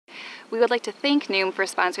We would like to thank Noom for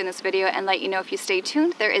sponsoring this video and let you know if you stay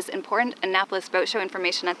tuned, there is important Annapolis Boat Show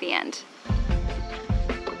information at the end.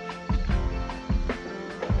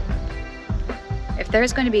 If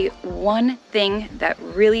there's going to be one thing that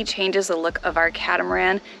really changes the look of our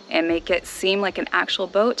catamaran and make it seem like an actual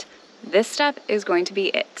boat, this step is going to be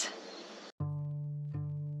it.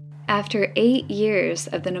 After 8 years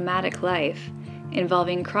of the nomadic life,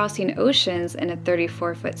 involving crossing oceans in a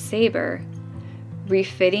 34-foot Sabre,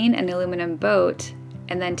 refitting an aluminum boat,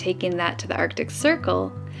 and then taking that to the Arctic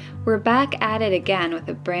Circle, we're back at it again with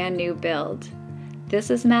a brand new build. This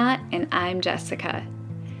is Matt and I'm Jessica.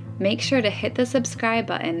 Make sure to hit the subscribe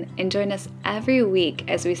button and join us every week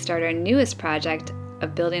as we start our newest project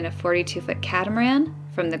of building a 42-foot catamaran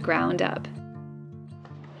from the ground up.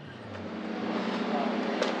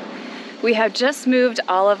 We have just moved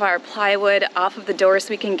all of our plywood off of the doors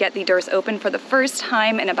so we can get the doors open for the first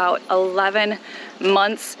time in about 11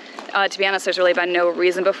 months. To be honest, there's really been no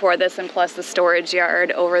reason before this, and plus the storage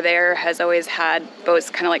yard over there has always had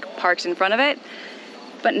boats kind of like parked in front of it.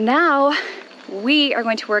 But now we are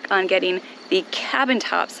going to work on getting the cabin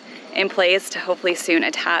tops in place to hopefully soon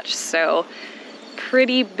attach. So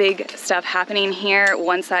pretty big stuff happening here.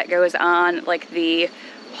 Once that goes on, like the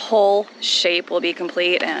whole shape will be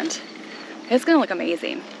complete and it's gonna look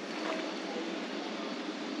amazing.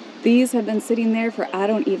 These have been sitting there for I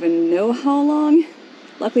don't even know how long.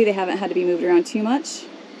 Luckily they haven't had to be moved around too much.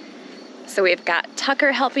 So we've got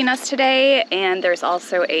Tucker helping us today, and there's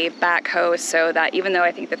also a backhoe so that even though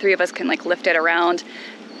I think the three of us can like lift it around,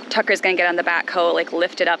 Tucker's gonna get on the backhoe, like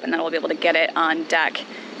lift it up, and then we'll be able to get it on deck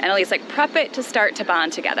and at least like prep it to start to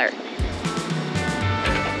bond together.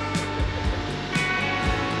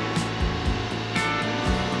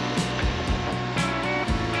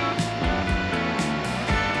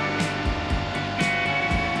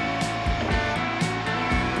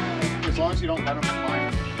 As long as you don't let them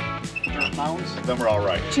climb dirt mounds, then we're all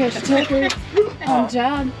right. Cheers, Tucker. On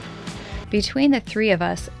job. Between the three of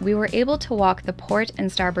us, we were able to walk the port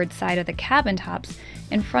and starboard side of the cabin tops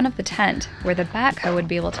in front of the tent, where the backhoe would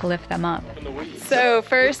be able to lift them up. So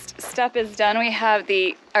first step is done. We have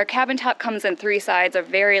our cabin top comes in 3 sides, a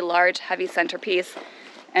very large, heavy centerpiece,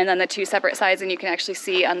 and then the 2 separate sides, and you can actually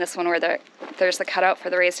see on this one where there's the cutout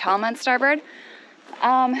for the raised helm on starboard.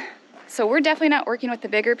 So we're definitely not working with the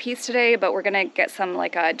bigger piece today, but we're gonna get some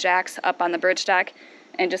like jacks up on the bridge deck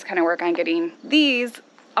and just kind of work on getting these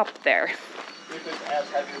up there. If it's as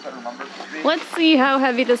heavy as I remember it to be. Let's see how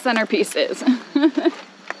heavy the centerpiece is.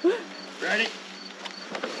 Ready?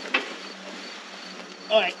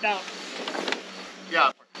 All right, now.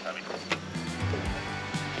 Yeah, it's heavy.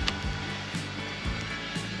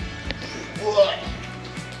 Whoa.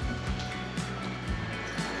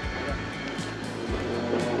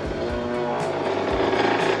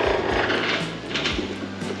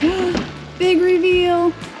 Big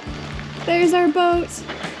reveal. There's our boat. Was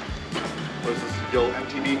this the old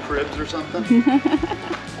MTV Cribs or something?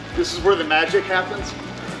 This is where the magic happens?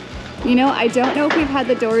 You know, I don't know if we've had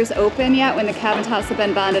the doors open yet when the cabin tops have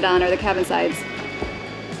been bonded on, or the cabin sides.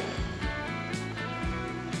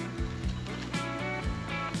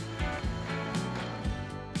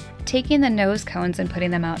 Taking the nose cones and putting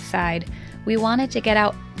them outside, we wanted to get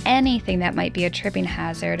out anything that might be a tripping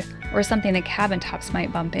hazard or something the cabin tops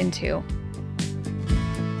might bump into.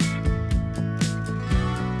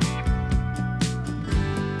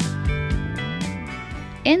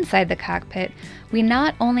 Inside the cockpit, we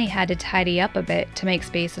not only had to tidy up a bit to make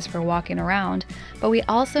spaces for walking around, but we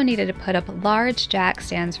also needed to put up large jack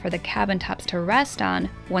stands for the cabin tops to rest on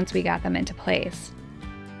once we got them into place.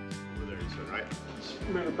 Over there, you said, right?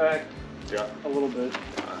 Move it back a little bit.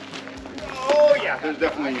 Oh yeah, there's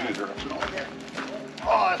definitely a user.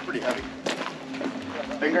 Oh, that's pretty heavy.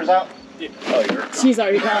 Fingers out? Yeah. Oh, you're She's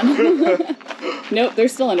already gone. Nope, they're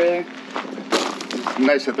still under there.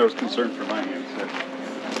 nice that there was concern for my hands.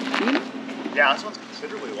 Yeah, this one's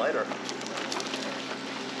considerably lighter.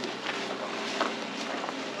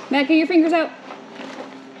 Matt, get your fingers out.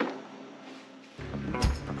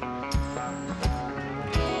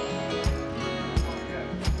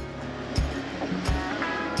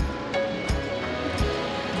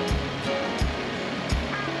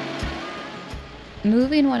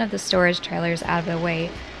 Moving one of the storage trailers out of the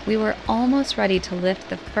way, we were almost ready to lift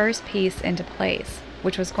the first piece into place,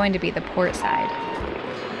 which was going to be the port side.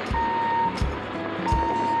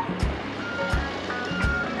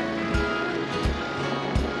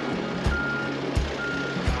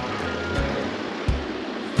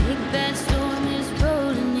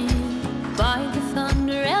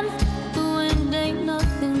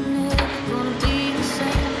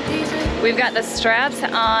 we've got the straps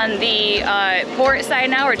on the port side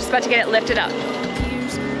now. We're just about to get it lifted up.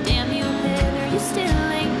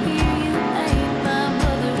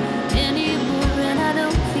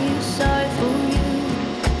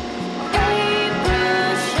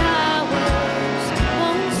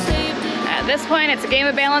 At this point, it's a game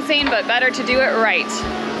of balancing, but better to do it right.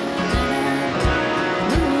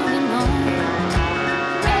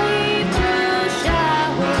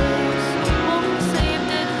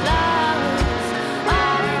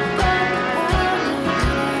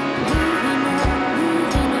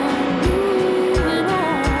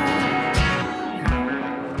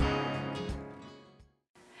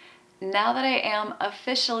 Now that I am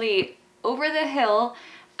officially over the hill,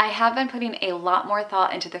 I have been putting a lot more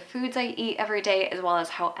thought into the foods I eat every day as well as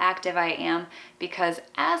how active I am, because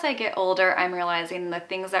as I get older, I'm realizing the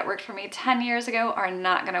things that worked for me 10 years ago are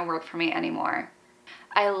not going to work for me anymore.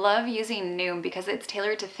 I love using Noom because it's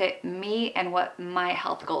tailored to fit me and what my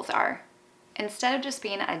health goals are. Instead of just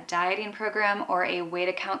being a dieting program or a way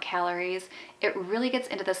to count calories, it really gets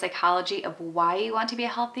into the psychology of why you want to be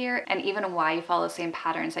healthier and even why you follow the same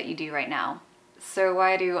patterns that you do right now. So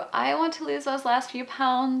why do I want to lose those last few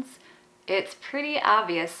pounds? It's pretty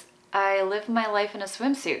obvious. I live my life in a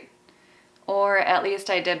swimsuit. Or at least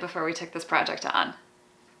I did before we took this project on.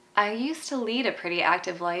 I used to lead a pretty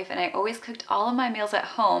active life and I always cooked all of my meals at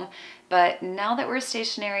home, but now that we're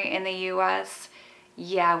stationary in the US,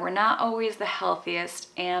 yeah, we're not always the healthiest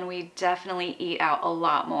and we definitely eat out a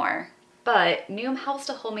lot more. But Noom helps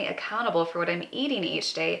to hold me accountable for what I'm eating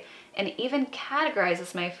each day and even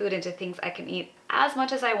categorizes my food into things I can eat as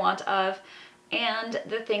much as I want of and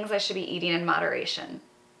the things I should be eating in moderation.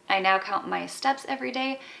 I now count my steps every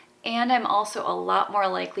day, and I'm also a lot more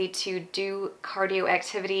likely to do cardio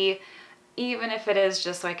activity, even if it is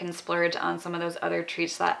just so I can splurge on some of those other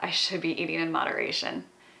treats that I should be eating in moderation.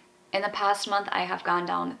 In the past month, I have gone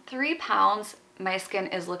down 3 pounds. My skin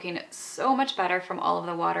is looking so much better from all of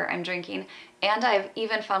the water I'm drinking, and I've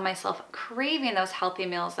even found myself craving those healthy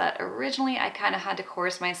meals that originally I kind of had to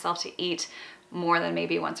coerce myself to eat more than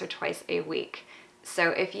maybe once or twice a week.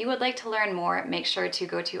 So if you would like to learn more, make sure to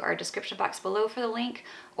go to our description box below for the link,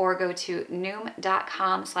 or go to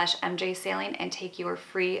noom.com/mjsailing and take your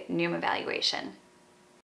free Noom evaluation.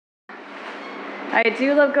 I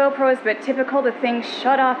do love GoPros, but typical, the thing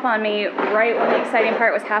shut off on me right when the exciting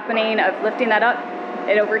part was happening of lifting that up.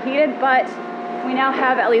 It overheated, but we now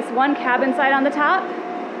have at least one cabin side on the top.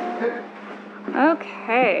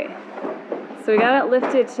 Okay, so we got it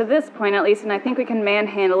lifted to this point at least, and I think we can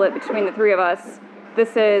manhandle it between the three of us.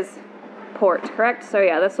 This is port, correct? So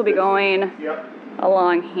yeah, this will be going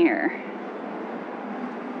along here.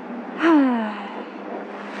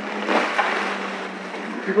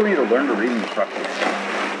 People need to learn to read instructions.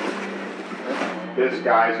 This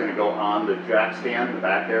guy's going to go on the jack stand, the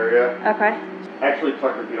back area. Okay. Actually,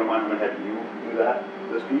 Tucker, if you don't mind, I'm going to have you do that,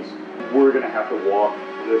 this piece. We're going to have to walk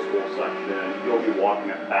this whole section. You'll be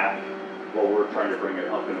walking it back while we're trying to bring it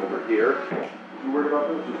up and over here. You worried about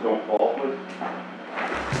this? Just don't fall, please.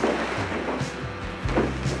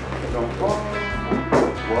 Don't fall.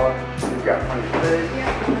 Well, you've got plenty of space.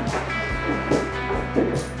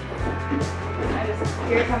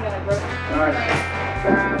 Here's how I'm gonna rotate. Alright.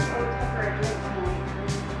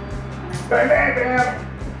 Bang, bang, bang!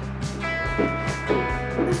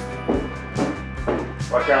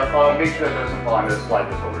 Watch out. Make sure it doesn't fall. I'm going to slide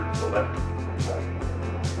this over just a little bit.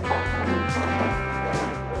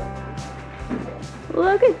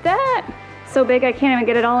 Look at that! So big I can't even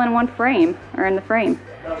get it all in one frame, or in the frame.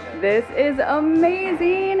 This is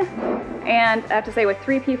amazing! And I have to say, with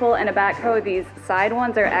 3 people and a backhoe, these side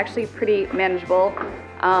ones are actually pretty manageable.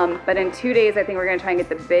 But in 2 days, I think we're going to try and get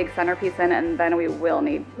the big centerpiece in, and then we will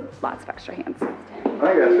need lots of extra hands. I think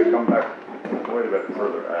it has to come back quite a bit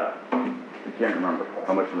further out. I can't remember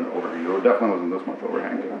how much of an overhang. There definitely wasn't this much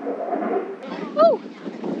overhang. Woo!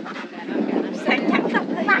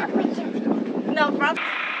 No problem.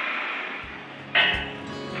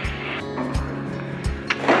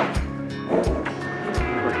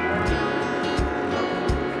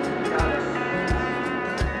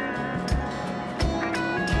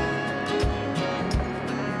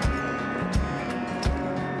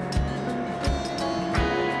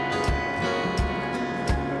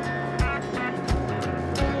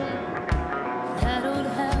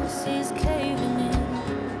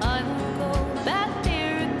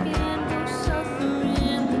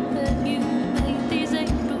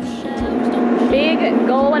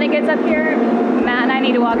 Goal when it gets up here, Matt and I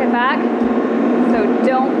need to walk it back, so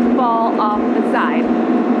don't fall off the side.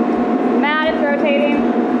 Matt, it's rotating.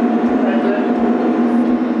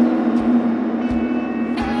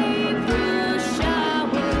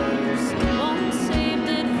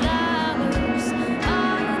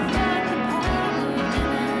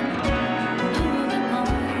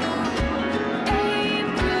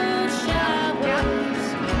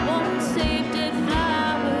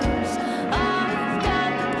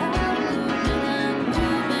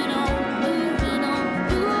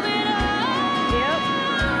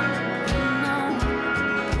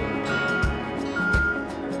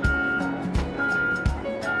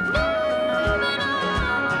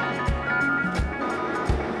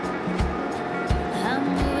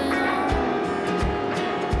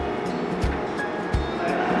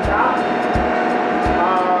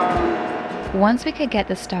 Once we could get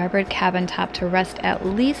the starboard cabin top to rest at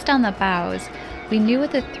least on the bows, we knew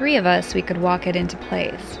with the three of us we could walk it into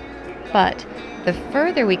place. But the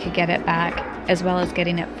further we could get it back, as well as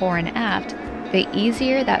getting it fore and aft, the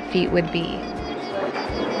easier that feat would be.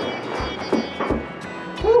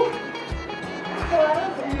 Woo. So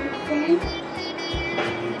that was interesting.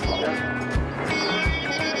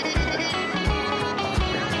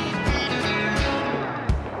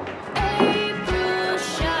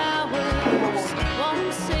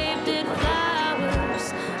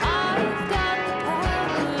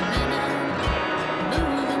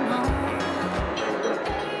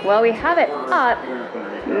 Well, we have it up.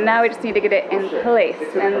 Now we just need to get it in place.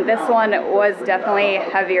 And this one was definitely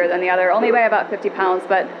heavier than the other, only by about 50 pounds,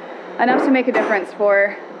 but enough to make a difference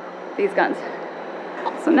for these guns.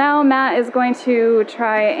 So now Matt is going to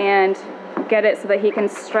try and get it so that he can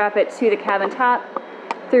strap it to the cabin top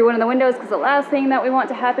through one of the windows, because the last thing that we want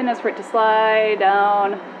to happen is for it to slide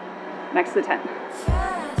down next to the tent.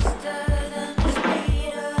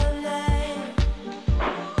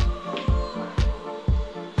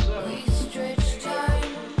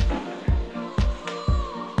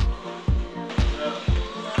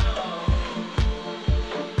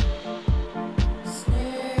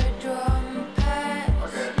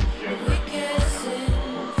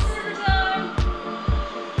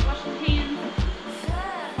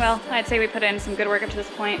 Well, I'd say we put in some good work up to this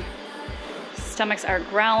point. Stomachs are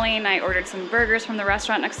growling. I ordered some burgers from the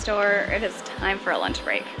restaurant next door. It is time for a lunch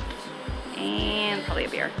break. And probably a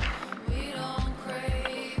beer.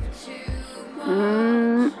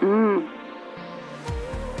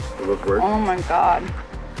 Oh my God.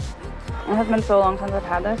 It has been so long since I've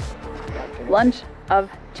had this. Lunch of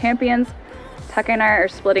champions. Tucker and I are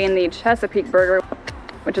splitting the Chesapeake burger,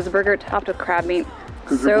 which is a burger topped with crab meat.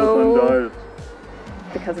 So,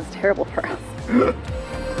 because it's terrible for us.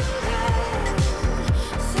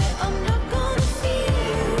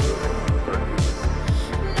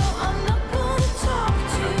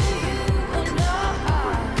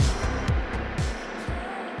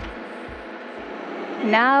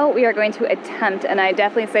 Now we are going to attempt, and I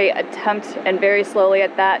definitely say attempt and very slowly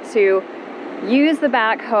at that, to use the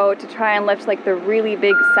backhoe to try and lift like the really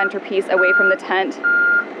big centerpiece away from the tent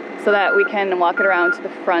so that we can walk it around to the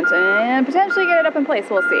front and potentially get it up in place.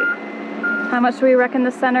 We'll see. How much do we reckon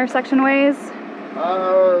the center section weighs?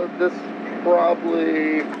 This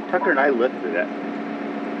probably, Tucker and I lifted it.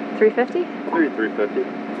 350? 350.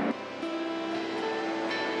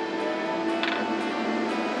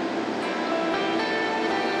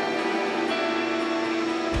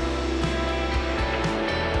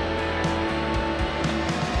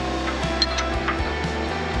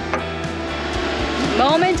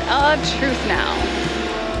 Moment of truth now.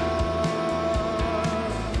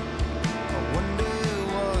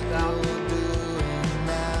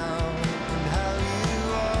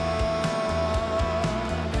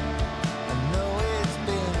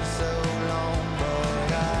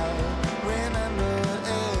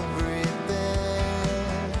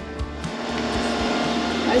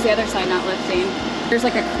 Why is the other side not lifting? There's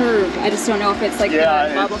like a curve. I just don't know if it's like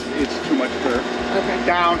it's too much curve. Okay.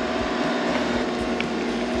 Down.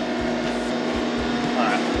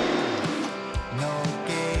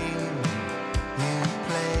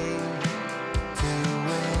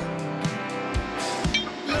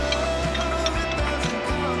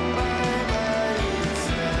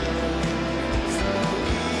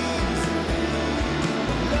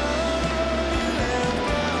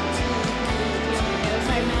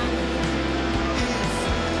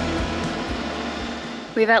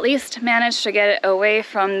 We've at least managed to get it away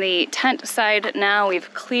from the tent side now.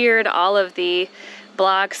 We've cleared all of the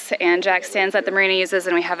blocks and jack stands that the marina uses,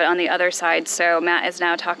 and we have it on the other side. So Matt is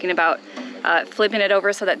now talking about flipping it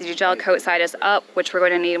over so that the gel coat side is up, which we're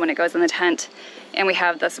going to need when it goes in the tent. And we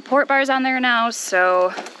have the support bars on there now,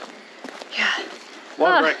 so yeah.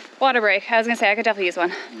 Water break. Water break. I was gonna say, I could definitely use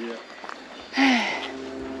one. Yeah.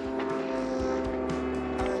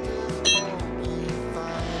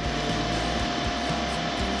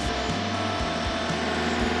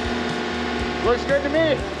 Looks good to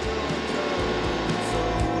me.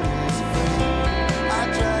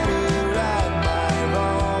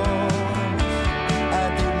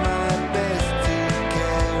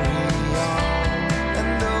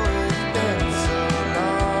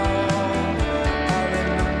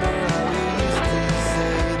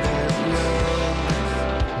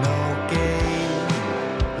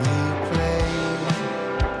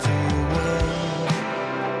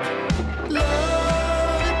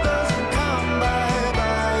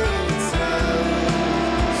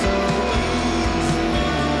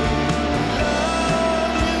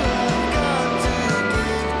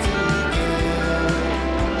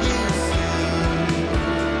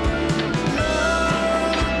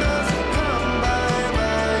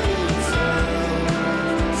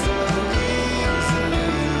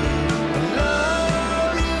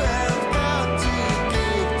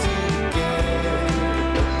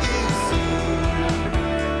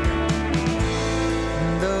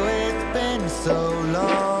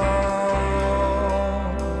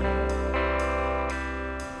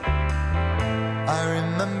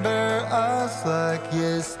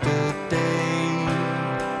 the day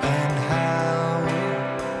and how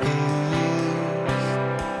he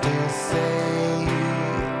used to say,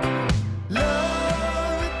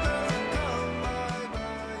 love it doesn't come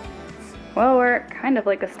by itself. Well, we're kind of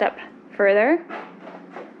like a step further.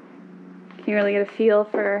 Can you really get a feel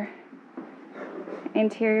for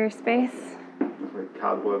interior space? My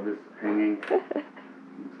cobweb is hanging. Looks like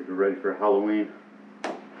we're ready for Halloween.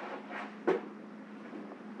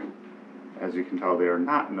 As you can tell, they are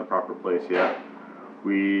not in the proper place yet.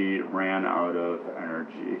 We ran out of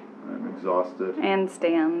energy. I'm exhausted. And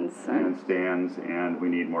stands. And we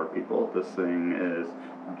need more people. This thing is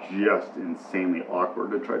just insanely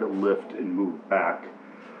awkward to try to lift and move back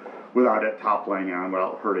without it toppling on,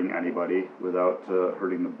 without hurting anybody, without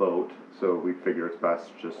hurting the boat. So we figure it's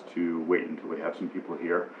best just to wait until we have some people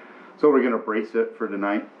here. So we're going to brace it for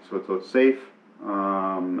tonight so it's safe,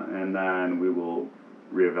 and then we will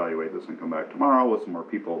reevaluate this and come back tomorrow with some more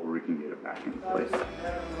people where we can get it back into place.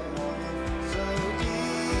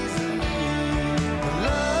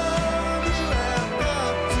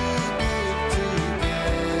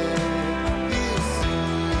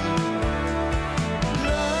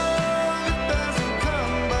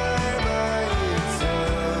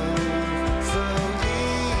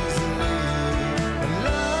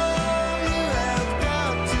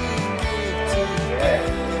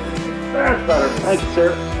 That's better. Thank you,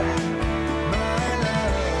 sir.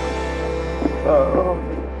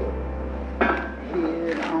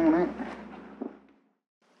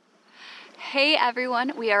 Hey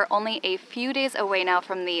everyone, we are only a few days away now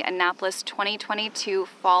from the Annapolis 2022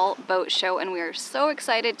 Fall Boat Show, and we are so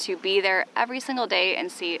excited to be there every single day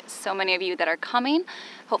and see so many of you that are coming.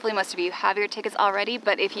 Hopefully most of you have your tickets already,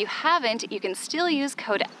 but if you haven't, you can still use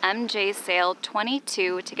code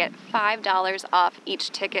MJSAIL22 to get $5 off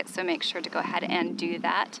each ticket, so make sure to go ahead and do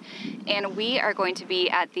that. And we are going to be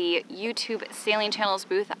at the YouTube Sailing Channel's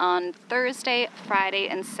booth on Thursday, Friday,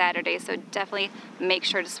 and Saturday, so definitely make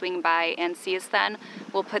sure to swing by and see us then.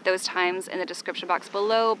 We'll put those times in the description box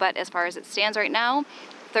below, but as far as it stands right now,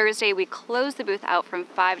 Thursday we close the booth out from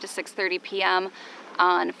 5 to 6:30 p.m.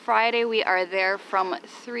 On Friday we are there from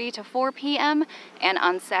 3 to 4 p.m. and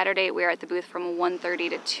on Saturday we are at the booth from 1:30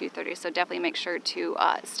 to 2:30, so definitely make sure to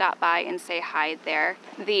stop by and say hi there.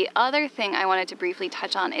 The other thing I wanted to briefly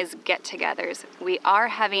touch on is get-togethers. We are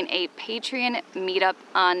having a Patreon meetup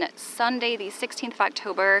on Sunday the 16th of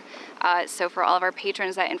October, so for all of our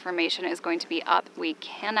patrons that information is going to be up. We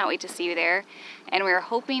cannot wait to see you there, and we're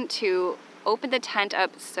hoping to open the tent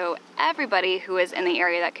up so everybody who is in the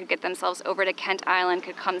area that could get themselves over to Kent Island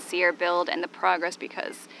could come see our build and the progress,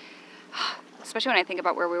 because especially when I think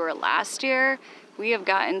about where we were last year, we have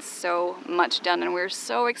gotten so much done and we're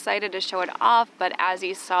so excited to show it off. But as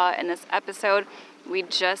you saw in this episode, we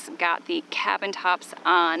just got the cabin tops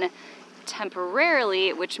on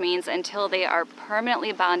temporarily, which means until they are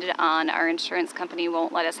permanently bonded on, our insurance company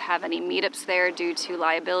won't let us have any meetups there due to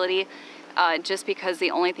liability. Just because the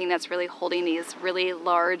only thing that's really holding these really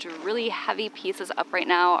large, really heavy pieces up right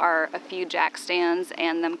now are a few jack stands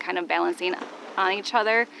and them kind of balancing on each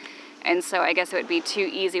other. And so I guess it would be too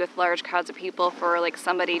easy with large crowds of people for like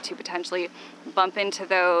somebody to potentially bump into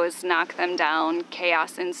those, knock them down,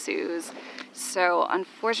 chaos ensues. So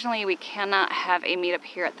unfortunately we cannot have a meetup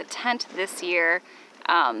here at the tent this year.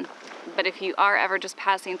 But if you are ever just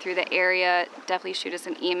passing through the area, definitely shoot us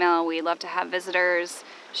an email. We love to have visitors,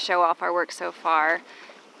 show off our work so far.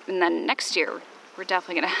 And then next year, we're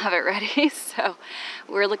definitely going to have it ready. So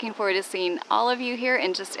we're looking forward to seeing all of you here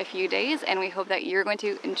in just a few days, and we hope that you're going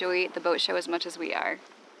to enjoy the boat show as much as we are.